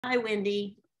Hi,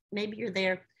 Wendy. Maybe you're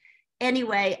there.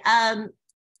 Anyway, I'm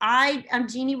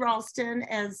Jeannie Ralston,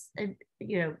 as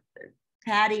you know,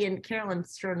 Patty and Carolyn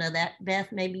sure know that.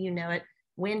 Beth, maybe you know it.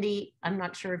 Wendy, I'm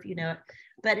not sure if you know it.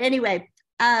 But anyway,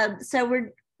 so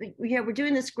we're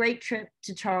doing this great trip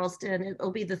to Charleston.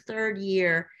 It'll be the third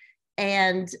year.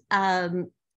 And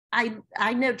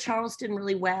I know Charleston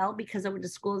really well because I went to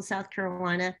school in South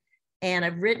Carolina, and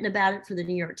I've written about it for the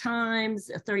New York Times,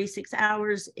 36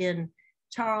 hours in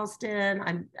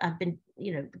Charleston. I've been,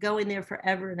 going there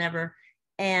forever and ever.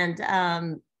 And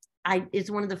it's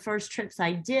one of the first trips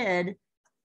I did.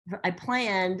 I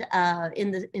planned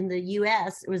in the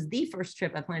U.S. It was the first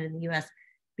trip I planned in the U.S.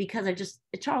 because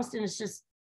Charleston is just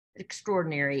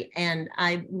extraordinary, and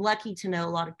I'm lucky to know a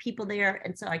lot of people there,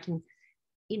 and so I can,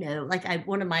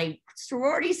 one of my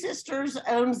sorority sisters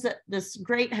owns this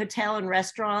great hotel and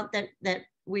restaurant that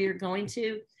we're going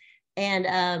to,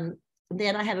 and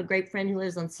then I have a great friend who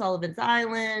lives on Sullivan's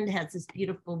Island, has this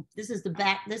beautiful. This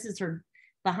is her.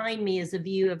 Behind me is a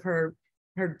view of her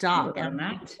dock on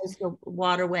the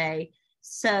waterway.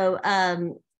 So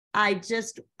I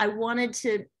wanted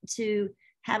to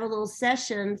have a little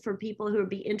session for people who would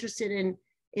be interested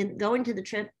in going to the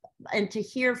trip, and to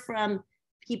hear from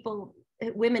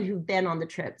women who've been on the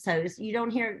trip. So you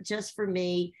don't hear it just from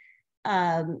me.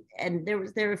 And there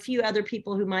are a few other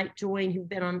people who might join who've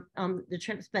been on the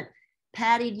trips. But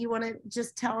Patty, do you want to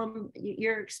just tell them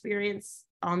your experience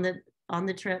on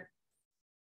the trip?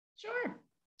 Sure.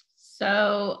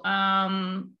 So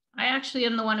I actually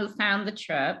am the one who found the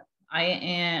trip.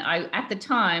 I at the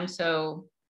time, so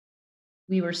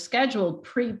we were scheduled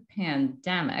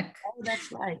pre-pandemic. Oh,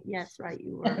 that's right. Yes, right.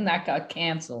 You were. And that got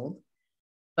canceled.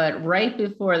 But right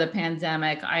before the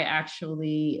pandemic, I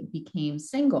actually became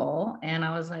single, and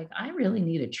I was like, I really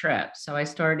need a trip. So I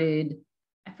started,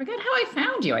 I forget how I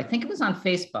found you. I think it was on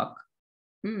Facebook.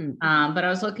 But I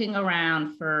was looking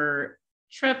around for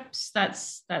trips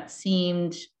that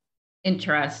seemed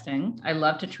interesting. I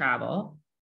love to travel.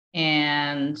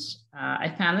 And I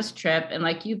found this trip. And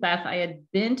like you, Beth, I had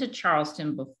been to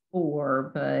Charleston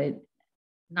before, but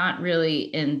not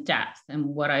really in depth. And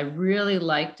what I really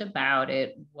liked about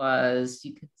it was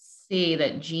you could see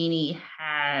that Jeannie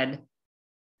had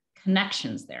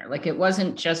connections there. Like, it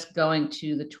wasn't just going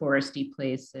to the touristy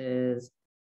places.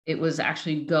 It was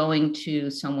actually going to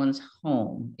someone's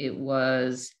home. It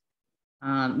was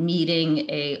meeting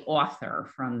a author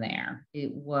from there.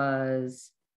 It was,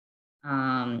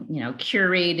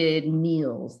 curated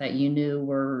meals that you knew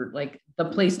were like the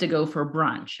place to go for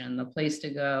brunch and the place to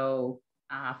go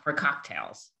for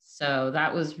cocktails. So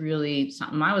that was really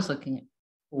something I was looking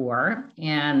for.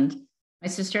 And my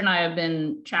sister and I have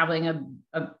been traveling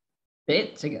a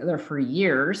bit together for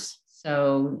years.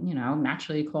 So,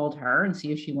 naturally called her and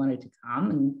see if she wanted to come.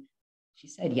 And she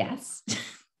said yes.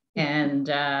 And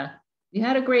we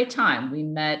had a great time. We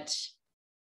met,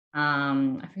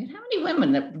 I forget how many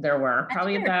women that there were,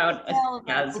 probably about 12, a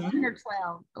dozen. 11 or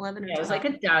 12. 11 or 12. It was like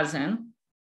a dozen.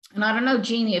 And I don't know,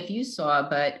 Jeannie, if you saw,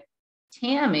 but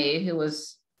Tammy, who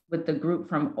was with the group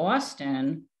from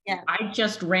Austin, I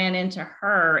just ran into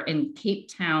her in Cape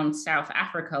Town, South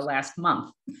Africa last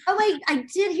month. Oh, wait, I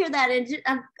did hear that.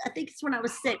 I think it's when I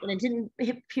was sick and it didn't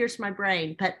pierce my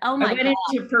brain, but oh my God. I went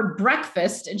into for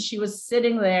breakfast and she was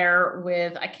sitting there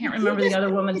with, I can't remember the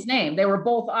other woman's name. They were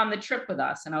both on the trip with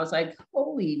us. And I was like,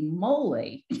 holy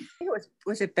moly.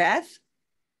 Was it Beth?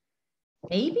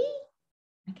 Maybe?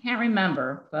 I can't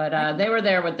remember, but they were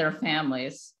there with their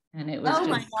families and it was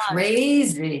just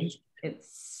crazy.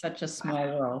 It's such a small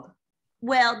world.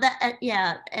 Well,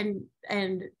 and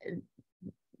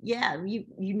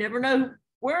you never know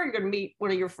where you're going to meet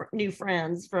one of your new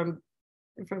friends from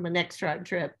a NextTribe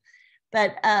trip,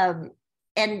 but and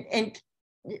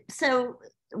so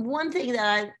one thing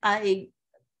that I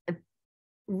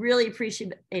really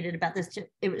appreciated about this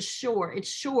trip, it was short. It's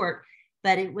short,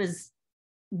 but it was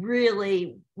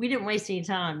really, we didn't waste any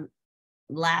time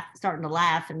starting to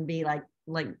laugh and be like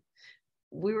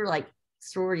we were like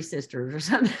sorority sisters or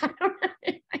something.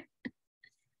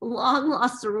 Long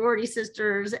lost sorority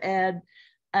sisters. And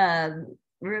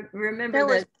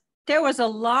remember there was a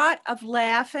lot of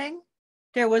laughing.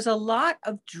 There was a lot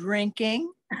of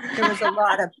drinking. There was a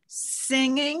lot of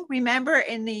singing. Remember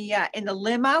in the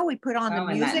limo, we put on the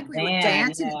music. We were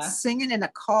dancing and singing in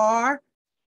the car.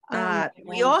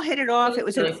 We all hit it off. It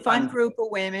was a fun group of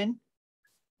women.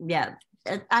 Yeah.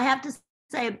 I have to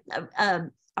say,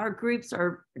 our groups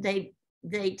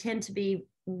they tend to be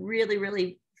really,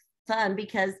 really fun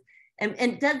because,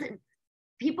 and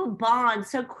people bond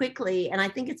so quickly. And I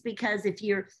think it's because if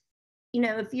you're you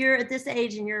know, if you're at this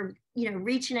age and you're, you know,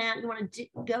 reaching out, you want to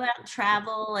go out and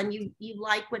travel, and you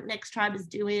like what NextTribe is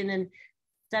doing and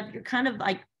stuff, you're kind of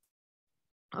like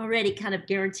already kind of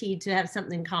guaranteed to have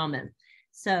something in common.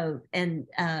 So, and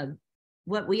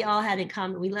what we all had in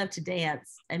common, we love to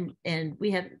dance, and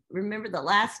we have, remember the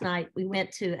last night we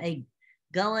went to a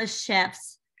Gullah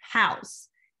chef's house.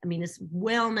 I mean, it's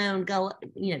well-known Gullah,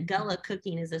 you know, Gullah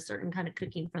cooking is a certain kind of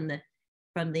cooking from the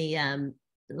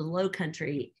Low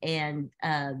Country, and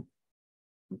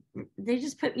they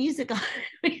just put music on.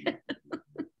 We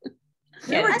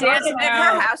were dancing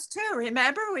at her house too.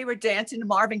 Remember, we were dancing to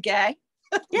Marvin Gaye.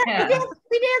 Yeah,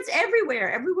 we danced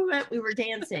everywhere. Everywhere we were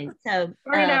dancing. So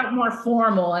started out more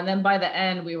formal, and then by the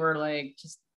end we were like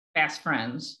just fast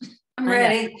friends. I'm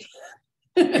ready.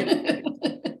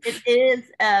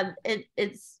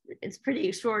 It's pretty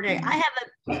extraordinary. I have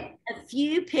a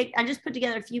few I just put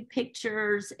together a few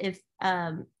pictures. If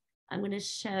I'm going to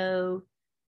show,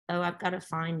 oh, I've got to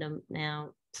find them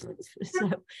now. So,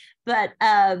 but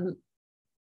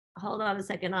hold on a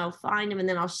second, I'll find them and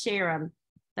then I'll share them.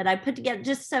 But I put together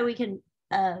just so we can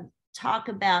talk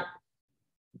about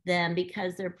them,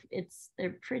 because they're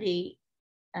pretty.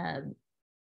 I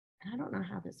don't know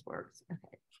how this works.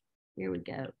 Okay, here we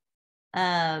go.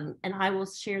 And I will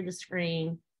share the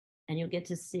screen, and you'll get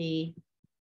to see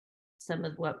some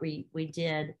of what we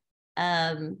did.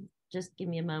 Just give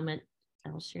me a moment.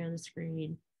 I'll share the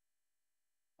screen.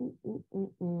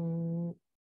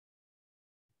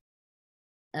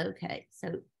 Okay,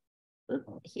 so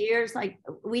here's like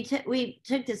we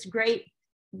took this great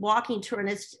walking tour, and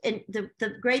the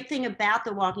great thing about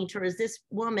the walking tour is this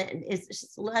woman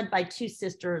is led by two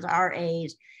sisters our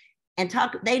age, and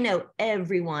they know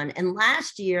everyone. And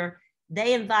last year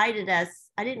they invited us.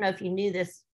 I didn't know if you knew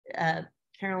this,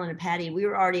 Carolyn and Patty. We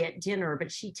were already at dinner,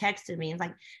 but she texted me and was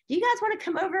like, do you guys want to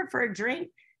come over for a drink?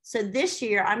 So this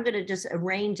year I'm going to just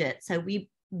arrange it so we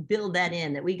build that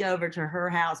in, that we go over to her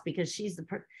house, because she's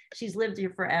lived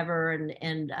here forever,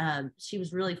 and she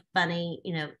was really funny.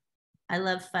 You know, I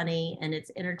love funny, and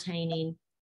it's entertaining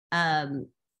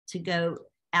to go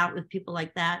out with people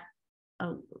like that.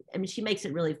 Oh, I mean, she makes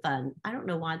it really fun. I don't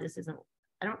know why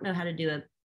I don't know how to do it.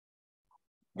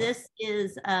 This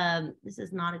is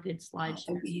not a good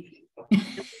slideshow.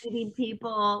 Feeding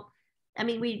people. I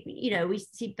mean, we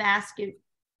see basket,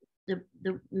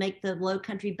 make the Low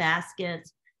Country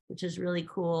baskets, which is really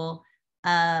cool.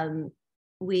 This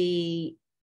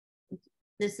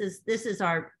is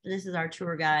our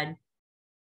tour guide.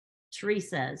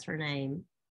 Teresa is her name.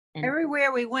 And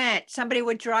everywhere we went, somebody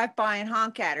would drive by and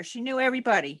honk at her. She knew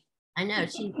everybody. I know,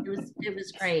 it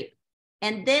was great.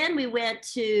 And then we went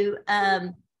to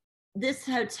this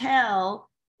hotel,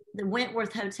 the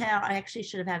Wentworth Hotel. I actually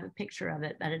should have had a picture of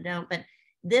it, but I don't. But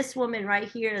this woman right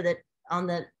here, that on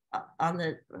the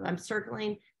I'm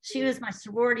circling, she was my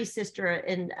sorority sister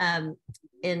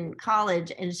in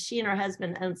college, and she and her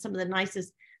husband owned some of the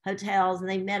nicest hotels, and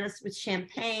they met us with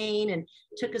champagne and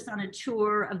took us on a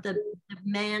tour of the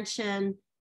mansion.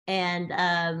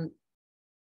 And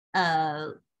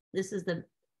this is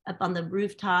up on the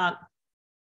rooftop.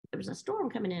 There was a storm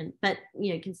coming in, but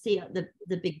you can see the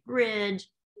big bridge.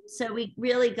 So we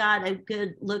really got a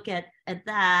good look at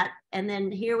that. And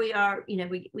then here we are.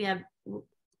 We have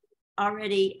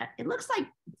already, it looks like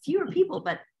fewer people,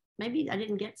 but maybe I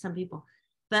didn't get some people.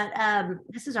 But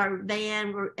this is our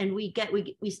van, and we go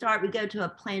to a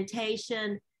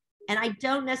plantation, and I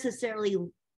don't necessarily,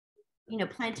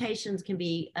 plantations can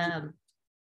be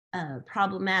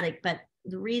problematic, but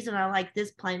the reason I like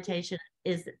this plantation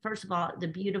is that, first of all, the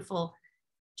beautiful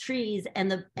trees,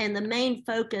 and the main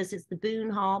focus is the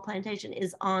Boone Hall plantation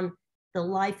is on the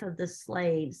life of the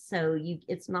slaves. So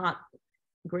it's not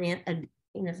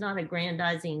it's not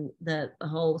aggrandizing the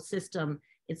whole system.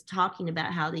 It's talking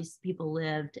about how these people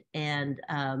lived, and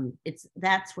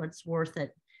that's what's worth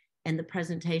it, and the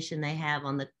presentation they have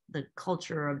on the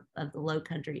culture of the Low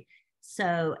Country.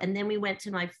 So, and then we went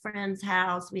to my friend's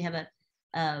house. We have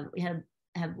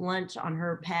have lunch on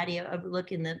her patio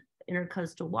overlooking the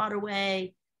Intercoastal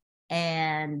Waterway,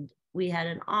 and we had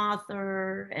an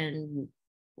author, and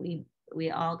we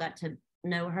all got to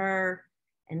know her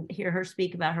and hear her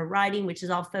speak about her writing, which is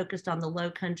all focused on the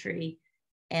Low Country.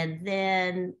 And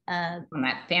then on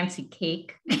that fancy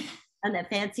cake. On that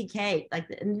fancy cake.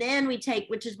 And then we take,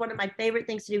 which is one of my favorite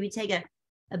things to do, we take a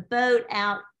boat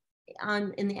out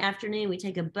in the afternoon. We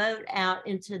take a boat out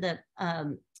into the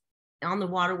on the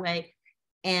waterway,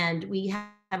 and we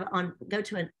go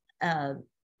to an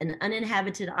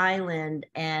uninhabited island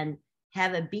and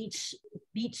have a beach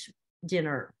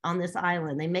dinner on this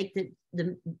island. They make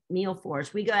the meal for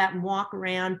us. We go out and walk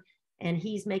around and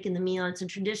he's making the meal. It's a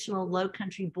traditional low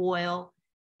country boil,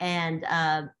 and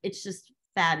it's just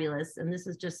fabulous. And this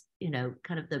is just, you know,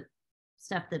 kind of the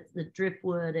stuff that's the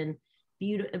driftwood and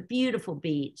a beautiful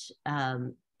beach.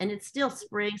 And it's still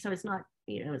spring, so it's not,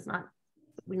 you know, it's not,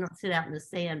 we don't sit out in the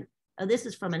sand. Oh, this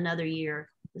is from another year.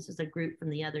 This is a group from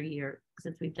the other year,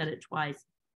 since we've done it twice.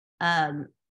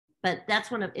 But that's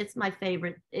it's my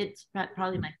favorite. It's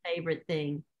probably my favorite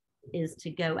thing is to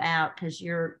go out, because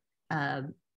you're,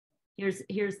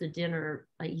 here's the dinner.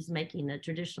 Like, he's making a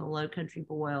traditional low country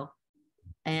boil.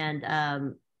 And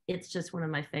it's just one of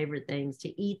my favorite things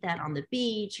to eat that on the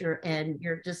beach, and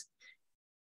you're just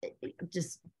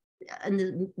in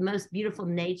the most beautiful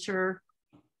nature.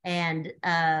 And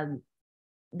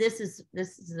this is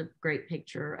a great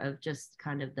picture of just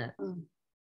kind of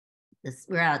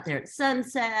we're out there at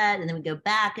sunset, and then we go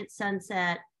back at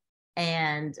sunset.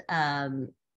 And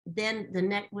then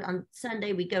on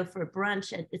Sunday we go for a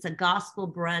brunch. It's a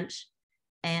gospel brunch,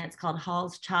 and it's called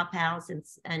Hall's Chop House.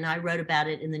 And I wrote about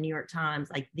it in the New York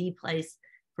Times, like the place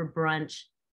for brunch.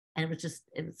 And it was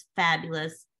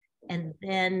fabulous. And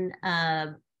then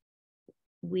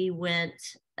we went,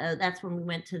 that's when we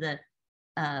went to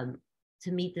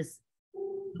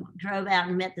drove out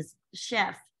and met this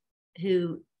chef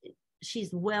who,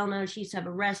 she's well known. She used to have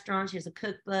a restaurant. She has a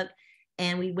cookbook.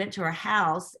 And we went to her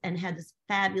house and had this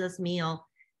fabulous meal.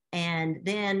 And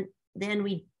then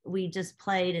we just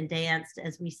played and danced,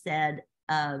 as we said,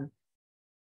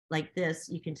 like this,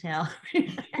 you can tell.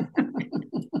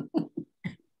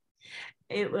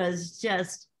 It was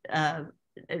just a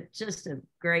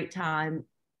great time.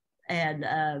 And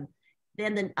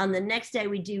then on the next day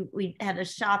we had a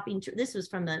shopping tour. This was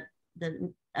from the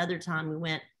other time we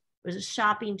went. It was a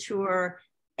shopping tour,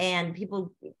 and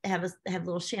people have a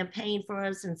little champagne for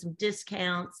us and some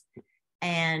discounts.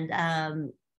 And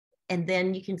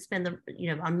then you can spend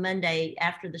on Monday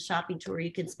after the shopping tour,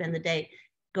 you can spend the day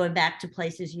going back to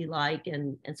places you like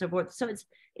and so forth. So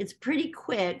it's pretty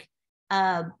quick,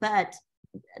 but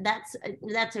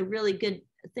that's a really good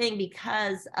thing,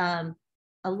 because a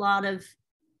lot of,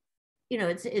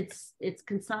 it's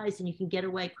concise and you can get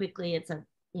away quickly. It's a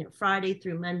Friday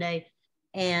through Monday,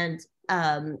 and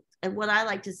what I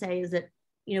like to say is that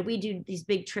we do these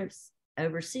big trips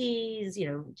overseas,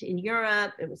 in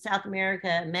Europe, South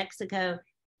America, Mexico.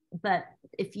 But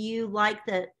if you like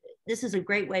this is a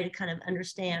great way to kind of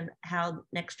understand how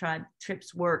NextTribe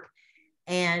trips work.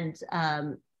 And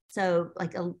so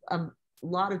like a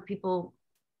lot of people,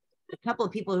 a couple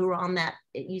of people who were on that,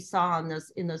 you saw in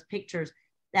those pictures,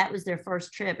 that was their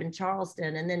first trip in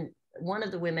Charleston. And then one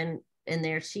of the women in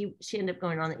there, she ended up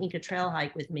going on the Inca Trail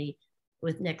hike with me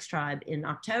with NextTribe in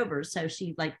October. So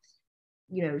she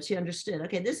she understood,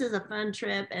 okay, this is a fun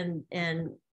trip, and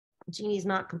Jeannie's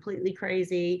not completely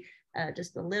crazy,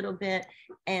 just a little bit.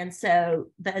 And so,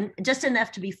 but just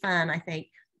enough to be fun, I think,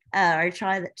 or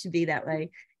try to be that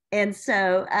way. And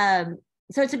so,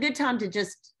 so it's a good time to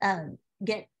just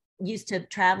get used to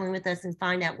traveling with us and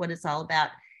find out what it's all about.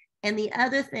 And the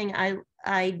other thing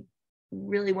I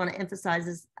really want to emphasize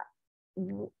is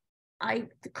I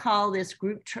call this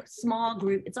small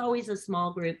group. It's always a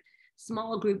small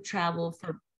group travel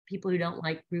for people who don't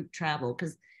like group travel.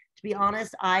 Because to be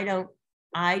honest, I don't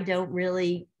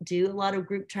really do a lot of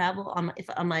group travel. If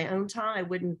on my own time,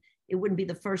 it wouldn't be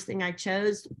the first thing I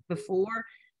chose before.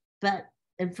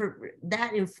 And for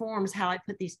that informs how I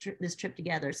put this trip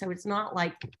together. So it's not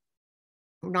like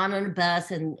we're not on a bus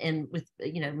and with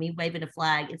me waving a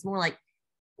flag. It's more like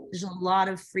there's a lot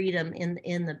of freedom in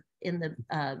the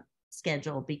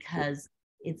schedule, because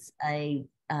it's I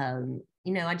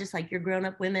just like, you're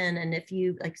grown-up women. And if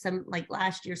you like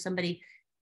last year, somebody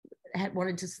had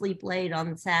wanted to sleep late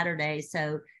on Saturday,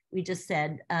 so we just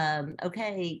said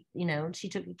okay, she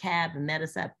took a cab and met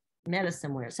us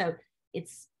somewhere. So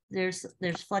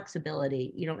there's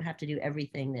flexibility. You don't have to do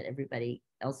everything that everybody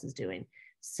else is doing.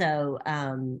 So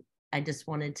I just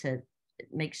wanted to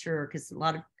make sure, because a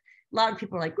lot of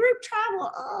people are like, group travel,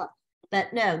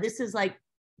 but no, this is like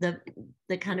the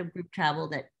kind of group travel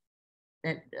that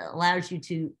allows you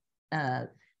to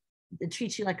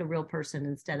treat you like a real person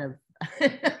instead of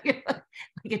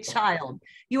like a child.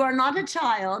 You are not a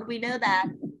child, we know that.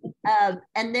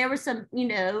 And there were some,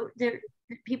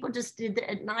 people just did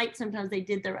at night, sometimes they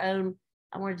did their own.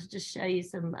 I wanted to just show you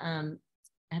some,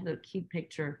 I have a cute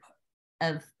picture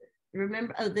of,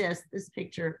 remember, this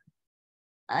picture.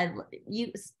 I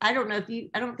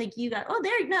don't think you got,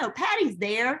 no, Patty's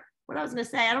there. What I was going to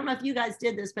say, I don't know if you guys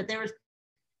did this, but there was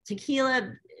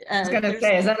tequila. I was going to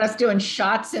say, is that us doing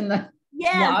shots in the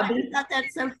lobby? I thought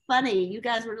that's so funny. You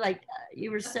guys were like,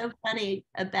 you were so funny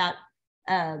about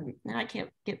now I can't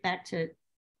get back to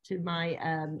my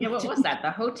yeah, what was that?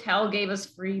 The hotel gave us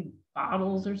free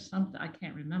bottles or something. I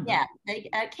can't remember. Yeah,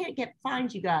 I can't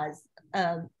find you guys.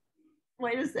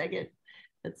 Wait a second.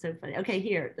 That's so funny. Okay,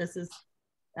 here. This is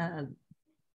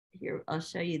here. I'll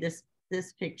show you this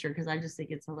picture because I just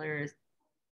think it's hilarious.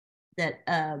 That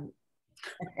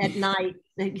at night,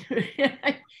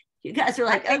 you guys are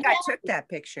like, I think I took that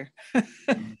picture. I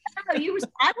don't know.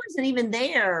 I wasn't even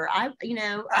there. I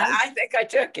think I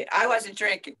took it. I wasn't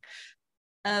drinking.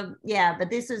 Yeah, but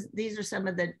these are some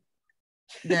of the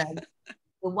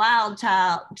wild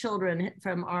children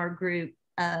from our group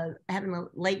having a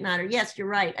late nighter. Yes, you're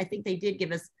right. I think they did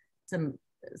give us some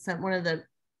one of the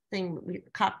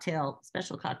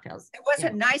special cocktails. It was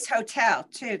a nice hotel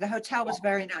too. The hotel was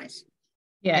very nice.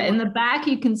 Yeah, in the back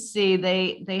you can see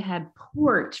they had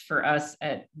port for us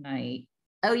at night.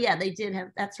 Oh yeah, they did have.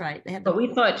 That's right. They had. But we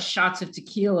thought shots of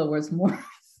tequila was more.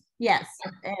 Yes,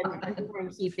 and more in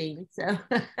keeping. So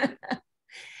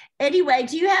anyway,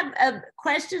 do you have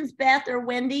questions, Beth or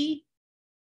Wendy?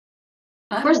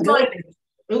 First of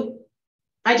all,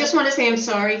 I just want to say I'm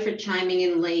sorry for chiming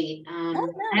in late.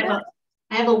 No.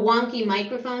 I have a wonky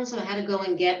microphone, so I had to go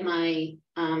and get my,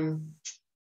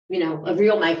 a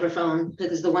real microphone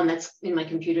because the one that's in my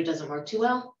computer doesn't work too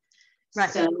well. Right.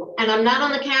 So, and I'm not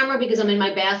on the camera because I'm in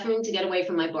my bathroom to get away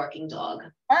from my barking dog.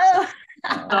 Oh,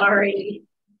 sorry.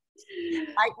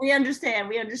 We understand.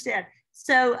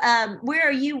 So, where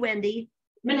are you, Wendy?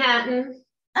 Manhattan.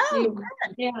 Oh,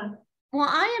 good. Yeah. Well,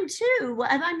 I am too.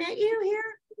 Have I met you here?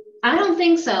 I don't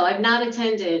think so. I've not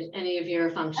attended any of your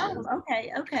functions. Oh,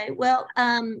 okay. Well,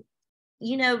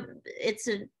 it's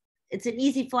an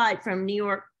easy flight from New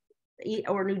York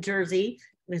or New Jersey.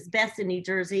 It's Beth's in New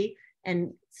Jersey,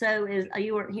 and so is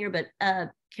you weren't here, but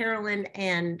Carolyn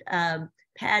and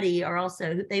Patty are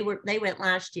also. They went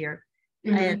last year,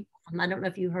 and I don't know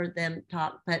if you heard them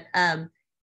talk, but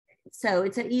so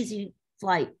it's an easy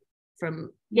flight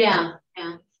from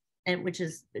and which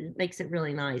makes it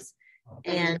really nice.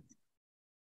 And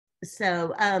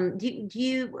so do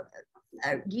you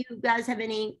guys have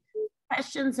any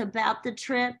questions about the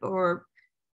trip or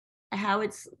how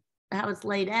it's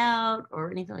laid out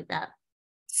or anything like that?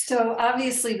 So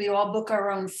obviously we all book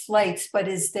our own flights, but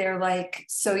is there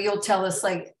so you'll tell us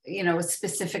a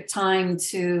specific time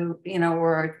to,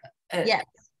 or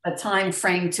a time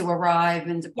frame to arrive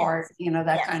and depart,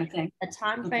 that kind of thing. A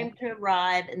time frame to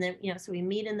arrive, and then so we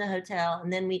meet in the hotel,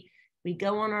 and then we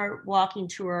go on our walking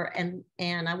tour, and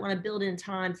I want to build in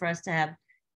time for us to have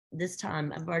this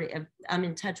time. I'm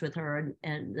in touch with her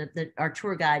and our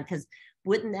tour guide, because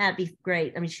wouldn't that be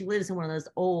great? I mean, she lives in one of those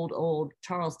old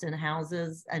Charleston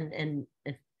houses, and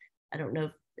if I don't know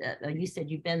if you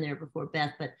said you've been there before,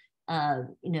 Beth, but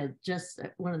just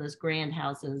one of those grand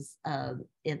houses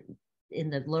in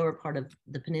the lower part of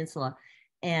the peninsula.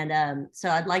 And so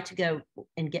I'd like to go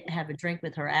and have a drink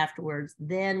with her afterwards.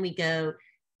 Then we go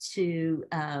to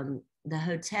the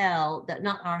hotel,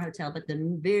 not our hotel, but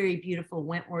the very beautiful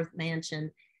Wentworth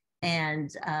Mansion.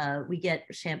 And we get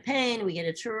champagne, we get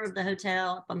a tour of the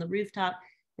hotel up on the rooftop.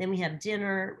 Then we have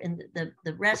dinner, and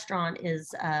the restaurant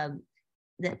is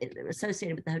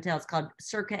associated with the hotel. It's called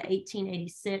Circa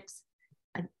 1886.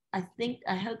 I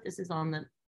hope this is on the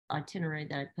itinerary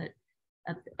that I put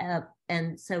up.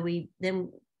 And so we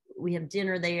have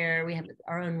dinner there. We have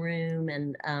our own room,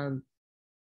 and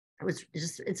we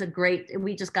just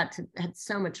had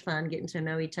so much fun getting to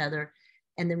know each other.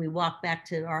 And then we walk back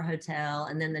to our hotel,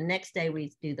 and then the next day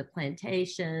we do the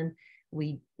plantation.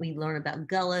 We learn about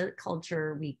Gullah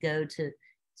culture. We go to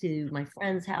my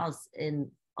friend's house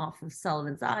off of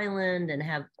Sullivan's Island and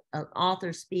have an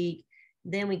author speak.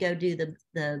 Then we go do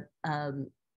the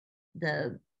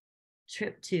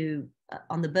trip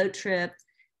on the boat trip,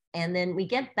 and then we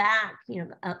get back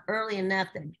early enough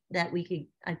that we could.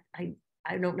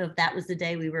 I don't know if that was the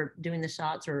day we were doing the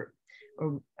shots, or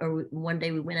one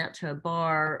day we went out to a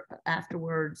bar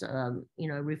afterwards, a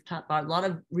rooftop bar. A lot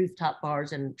of rooftop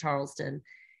bars in Charleston.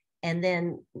 And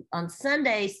then on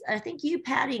Sundays, I think you,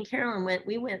 Patty, and Carolyn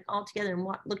we went all together and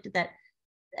looked at that.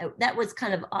 That was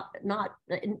kind of not,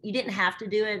 you didn't have to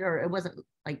do it, or it wasn't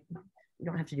like, you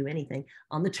don't have to do anything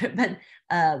on the trip, but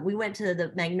we went to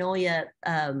the Magnolia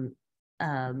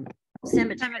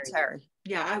cemetery.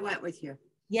 Yeah, I went with you.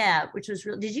 Yeah, which was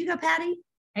really, did you go, Patty?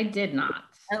 I did not.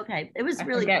 Okay, it was I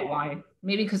really forget why.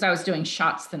 Maybe because I was doing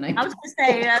shots the night. I was going to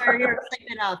say, you're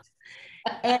sleeping off.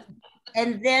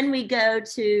 And then we go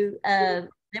to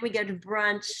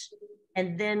brunch,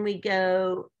 and then we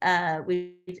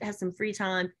have some free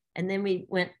time, and then we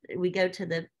go to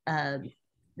the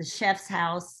chef's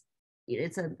house.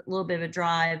 It's a little bit of a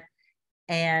drive,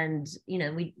 and you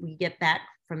know, we get back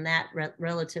from that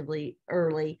relatively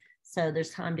early, so there's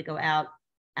time to go out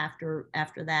after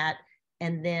that.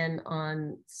 And then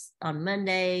on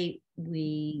Monday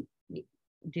we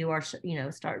do our, you know,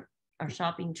 start our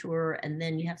shopping tour, and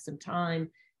then you have some time,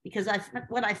 because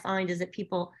what I find is that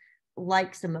people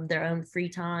like some of their own free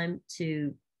time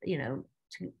to, you know,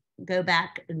 to go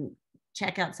back and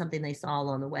check out something they saw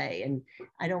along the way. And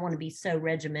I don't want to be so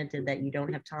regimented that you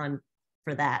don't have time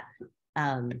for that.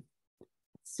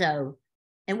 So,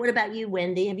 and what about you,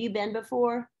 Wendy? Have you been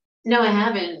before? No, I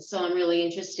haven't. So I'm really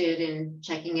interested in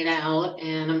checking it out.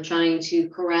 And I'm trying to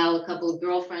corral a couple of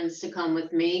girlfriends to come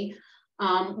with me.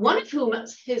 One of whom,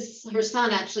 her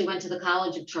son actually went to the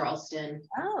College of Charleston.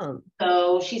 Oh.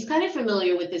 So she's kind of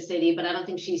familiar with the city, but I don't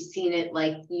think she's seen it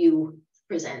like you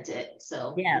present it.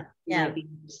 So yeah. Might be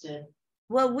interested.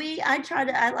 Well,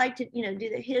 I like to, you know,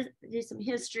 do some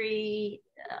history,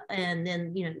 and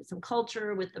then, you know, some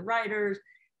culture with the writers.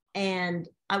 And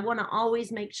I want to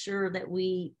always make sure that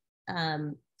we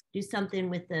do something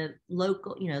with the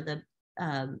local, you know, the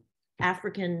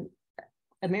African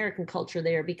American culture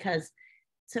there, because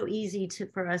it's so easy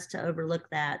for us to overlook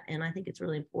that. And I think it's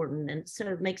really important. And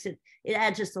so it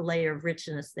adds just a layer of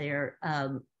richness there,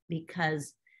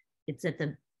 because it's at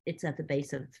the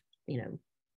base of, you know,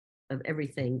 of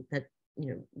everything that, you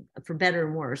know, for better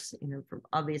and worse, you know,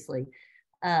 obviously.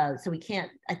 So we can't,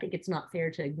 I think it's not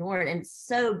fair to ignore it. And it's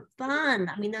so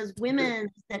fun. I mean, those women,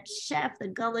 that chef, the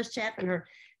Gullah chef, and her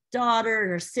daughter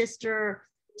and her sister,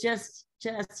 just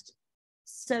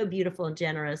so beautiful and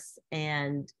generous,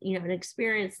 and, you know, an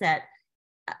experience that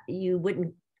you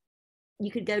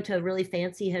could go to a really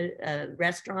fancy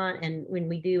restaurant, and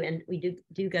we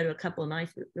do go to a couple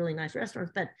of really nice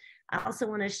restaurants, but I also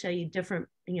want to show you different,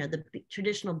 you know, the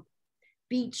traditional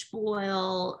beach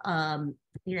boil,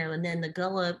 you know, and then the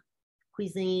Gullah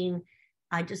cuisine.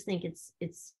 I just think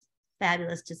it's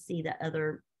fabulous to see the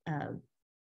other,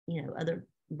 you know, other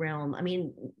realm. I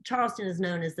mean, Charleston is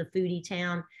known as the foodie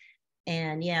town,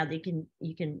 and yeah,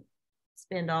 you can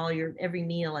spend every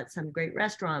meal at some great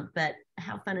restaurant, but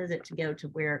how fun is it to go to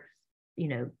where, you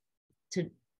know, to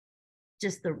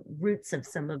just the roots of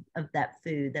some of that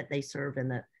food that they serve in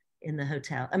the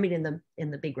hotel. I mean,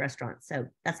 in the big restaurant. So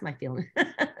that's my feeling.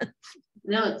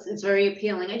 No, it's very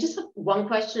appealing. I just have one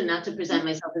question, not to present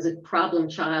myself as a problem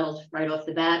child right off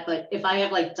the bat, but if I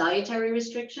have like dietary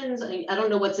restrictions, I don't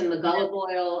know what's in the Gullah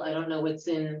boil. I don't know what's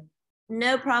in.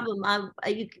 No problem.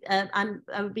 I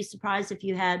would be surprised if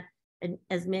you had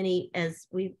as many as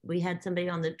we had somebody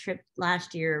on the trip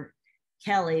last year,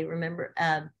 Kelly, remember,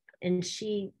 and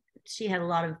she had a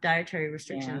lot of dietary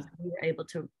restrictions. Yeah. We were able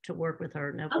to work with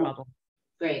her, no problem.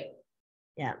 Great.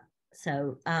 Yeah.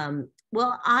 So,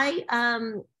 well, I,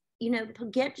 you know,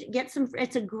 get some.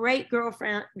 It's a great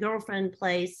girlfriend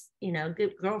place. You know,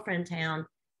 good girlfriend town.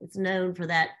 It's known for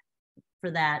that,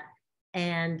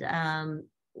 and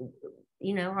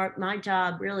you know, my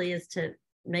job really is to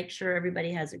make sure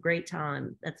everybody has a great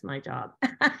time. That's my job.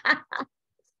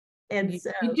 And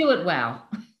so you do it well.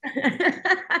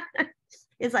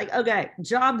 It's like, okay,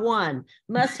 job one,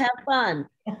 must have fun.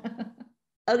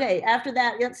 Okay, after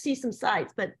that, let's see some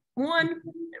sights. But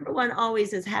number one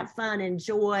always is have fun,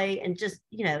 enjoy, and just,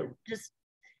 you know, just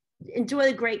enjoy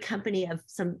the great company of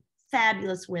some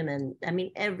fabulous women. I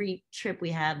mean, every trip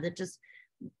we have that just,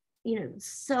 you know,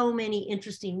 so many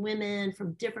interesting women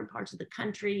from different parts of the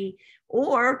country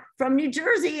or from New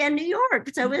Jersey and New York.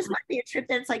 So this might be a trip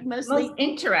that's like mostly most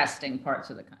interesting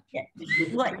parts of the country. Yeah,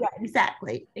 well, yeah,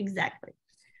 exactly.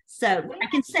 So I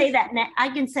can say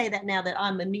that now that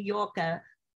I'm a New Yorker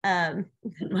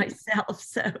myself.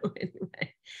 So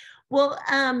anyway, well,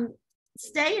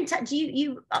 stay in touch.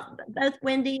 You both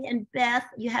Wendy and Beth,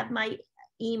 you have my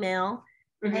email,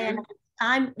 and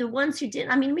I'm the ones who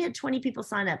didn't. I mean, we had 20 people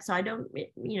sign up, so I don't,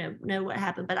 you know what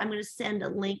happened. But I'm going to send a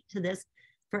link to this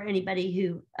for anybody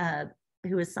who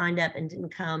has signed up and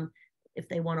didn't come, if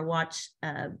they want to watch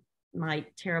my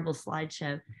terrible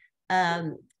slideshow.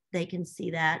 They can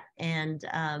see that. And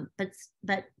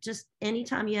but just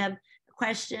anytime you have a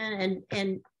question,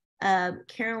 and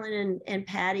Carolyn and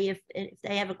Patty, if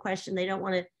they have a question they don't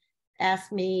want to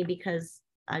ask me because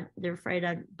they're afraid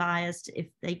I'm biased,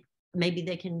 maybe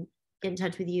they can get in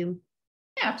touch with you.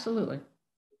 Yeah, absolutely.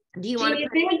 Do you want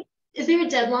to? Is there a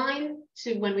deadline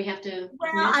to when we have to?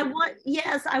 Well, I want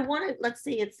to. Let's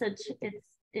see.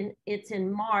 It's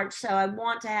in March, so I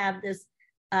want to have this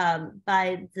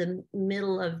by the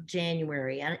middle of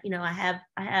January. And you know, I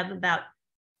have about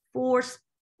 4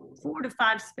 to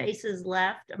 5 spaces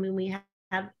left. I mean, we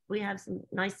have some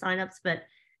nice signups, but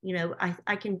you know,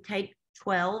 I can take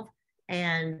 12,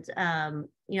 And,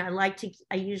 you know,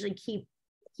 I usually keep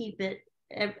it,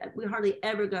 we hardly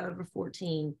ever go over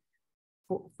 14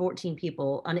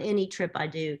 people on any trip I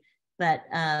do. But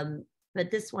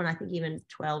this one, I think even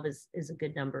 12 is a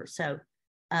good number. So,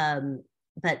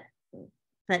 but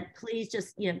please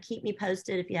just, you know, keep me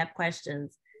posted if you have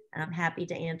questions, and I'm happy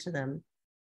to answer them.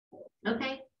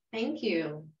 Okay, thank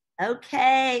you.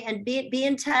 Okay, and be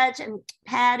in touch. And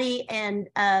Patty and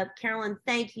Carolyn,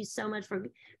 thank you so much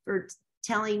for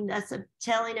telling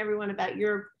everyone about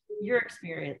your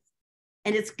experience.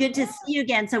 And it's good to see you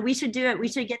again. So we should do it. We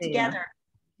should get together.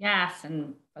 Yes,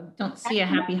 and don't see you.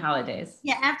 Happy holidays.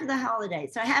 Yeah, after the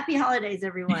holidays. So happy holidays,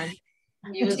 everyone.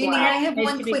 Jeannie, I have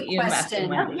one quick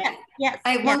question. Oh, yes.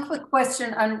 I have one quick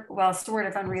question well, sort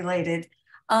of unrelated.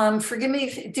 Forgive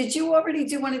me, did you already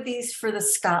do one of these for the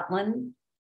Scotland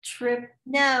trip?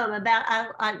 No,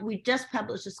 we just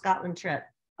published a Scotland trip.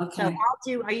 Okay.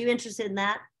 So are you interested in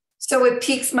that? So it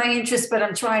piques my interest, but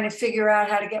I'm trying to figure out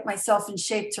how to get myself in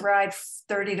shape to ride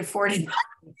 30 to 40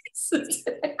 miles.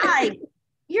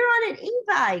 You're on an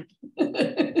e-bike.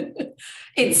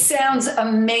 It sounds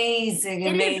amazing,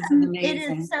 amazing. It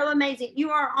is so amazing.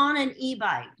 You are on an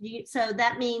e-bike. So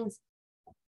that means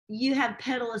you have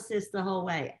pedal assist the whole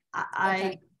way.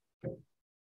 I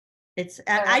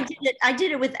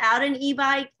did it without an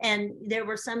e-bike, and there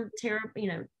were some terrible, you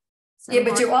know. Yeah,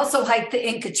 but you also hiked the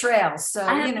Inca Trail, so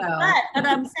you know. But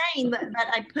I'm saying, but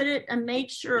I put it and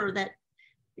made sure that,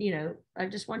 you know, I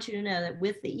just want you to know that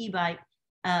with the e-bike,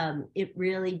 it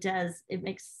really does. It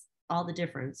makes all the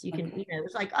difference. You can, you know,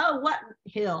 it's like, oh, what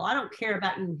hill? I don't care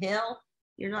about you, hill.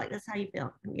 You're like, that's how you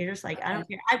feel. You're just like, I don't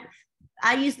care.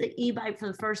 I used the e-bike for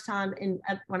the first time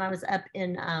when I was up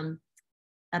in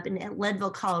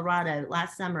Leadville, Colorado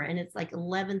last summer, and it's like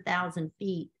 11,000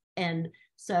 feet. And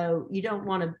so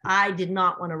I did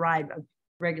not want to ride a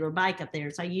regular bike up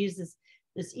there. So I used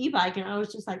this e-bike, and I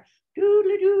was just like,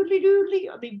 doodly, doodly, doodly.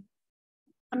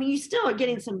 I mean, you still are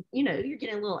getting some, you know, you're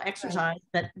getting a little exercise,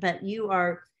 but you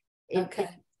are,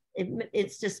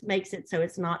 it just makes it so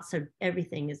it's not so,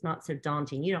 everything is not so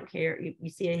daunting. You don't care. You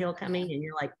see a hill coming and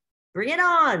you're like, bring it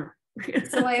on.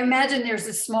 So I imagine there's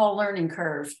a small learning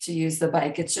curve to use the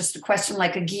bike. It's just a question,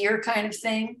 like a gear kind of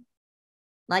thing.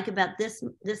 Like about this.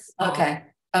 Okay.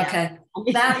 Yeah.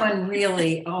 That one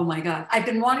really, oh my God. I've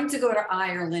been wanting to go to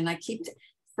Ireland.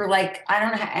 For like, I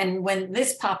don't know. And when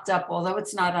this popped up, although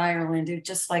it's not Ireland, it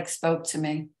just like spoke to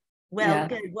me. Well, yeah.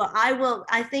 Good. Well,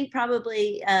 I think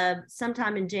probably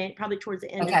sometime in January, probably towards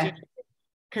the end of January,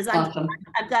 because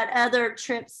I've got other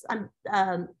trips.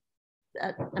 I'm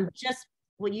just,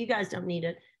 well, you guys don't need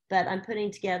it, but I'm putting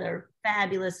together a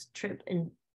fabulous trip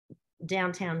in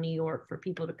downtown New York for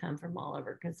people to come from all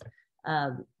over, because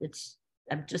I'm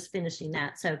just finishing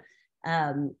that. So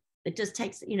it just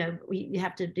takes, you know, you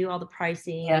have to do all the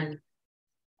pricing and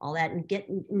all that, and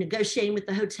negotiating with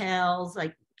the hotels,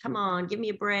 like, come on, give me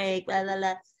a break, blah, blah,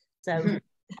 blah. So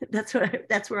that's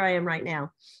where I am right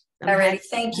now. All right,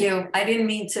 thank you. I didn't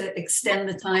mean to extend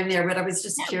the time there, but I was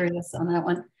just curious on that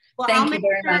one. Well, thank you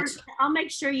very much. I'll make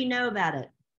sure you know about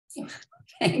it.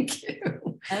 Thank you.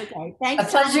 Okay, thanks. A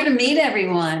pleasure to meet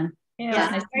everyone. Yeah,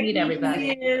 nice to meet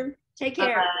everybody. Take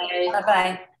care.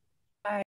 Bye-bye.